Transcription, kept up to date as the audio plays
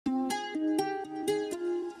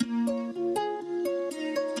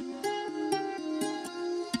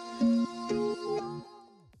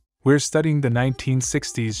We're studying the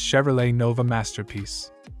 1960s Chevrolet Nova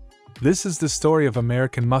masterpiece. This is the story of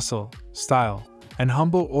American muscle, style, and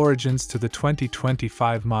humble origins to the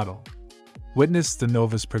 2025 model. Witness the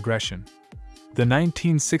Nova's progression. The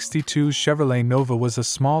 1962 Chevrolet Nova was a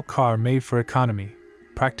small car made for economy,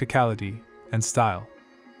 practicality, and style.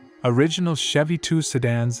 Original Chevy II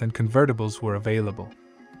sedans and convertibles were available.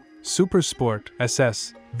 Super Sport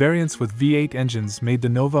SS variants with V8 engines made the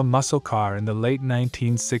Nova a muscle car in the late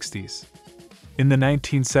 1960s. In the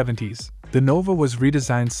 1970s, the Nova was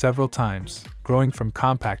redesigned several times, growing from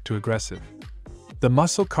compact to aggressive. The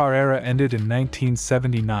muscle car era ended in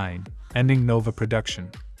 1979, ending Nova production.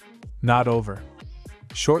 Not over.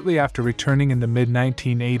 Shortly after returning in the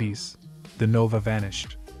mid-1980s, the Nova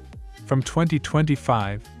vanished. From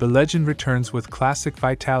 2025, the legend returns with classic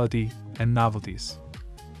vitality and novelties.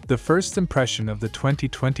 The first impression of the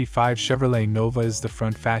 2025 Chevrolet Nova is the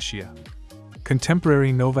front fascia.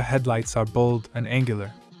 Contemporary Nova headlights are bold and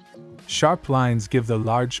angular. Sharp lines give the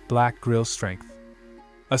large black grille strength.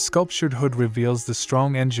 A sculptured hood reveals the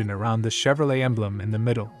strong engine around the Chevrolet emblem in the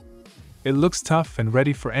middle. It looks tough and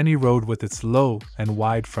ready for any road with its low and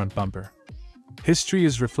wide front bumper. History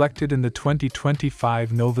is reflected in the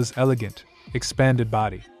 2025 Nova's elegant, expanded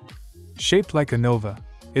body. Shaped like a Nova,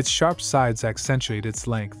 its sharp sides accentuate its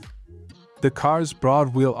length. The car's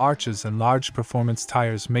broad wheel arches and large performance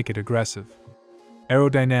tires make it aggressive.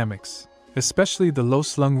 Aerodynamics, especially the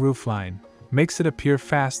low-slung roofline, makes it appear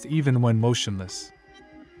fast even when motionless.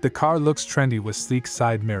 The car looks trendy with sleek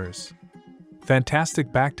side mirrors.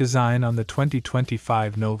 Fantastic back design on the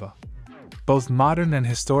 2025 Nova. Both modern and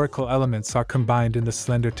historical elements are combined in the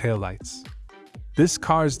slender taillights. This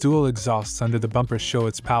car's dual exhausts under the bumper show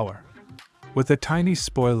its power. With a tiny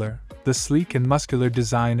spoiler, the sleek and muscular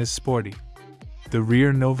design is sporty. The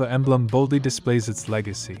rear Nova emblem boldly displays its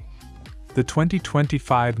legacy. The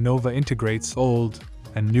 2025 Nova integrates old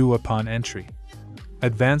and new upon entry.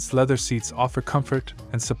 Advanced leather seats offer comfort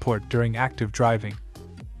and support during active driving.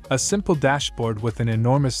 A simple dashboard with an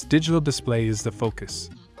enormous digital display is the focus.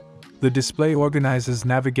 The display organizes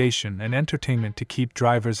navigation and entertainment to keep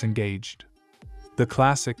drivers engaged. The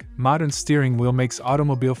classic, modern steering wheel makes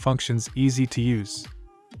automobile functions easy to use.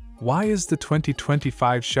 Why is the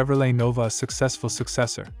 2025 Chevrolet Nova a successful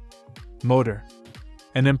successor? Motor.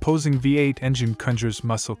 An imposing V8 engine conjures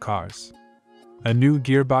muscle cars. A new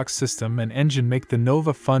gearbox system and engine make the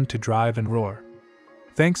Nova fun to drive and roar.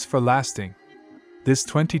 Thanks for lasting. This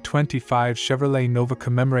 2025 Chevrolet Nova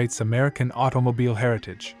commemorates American automobile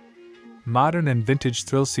heritage. Modern and vintage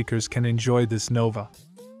thrill seekers can enjoy this Nova.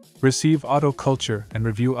 Receive auto culture and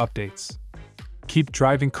review updates. Keep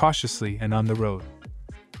driving cautiously and on the road.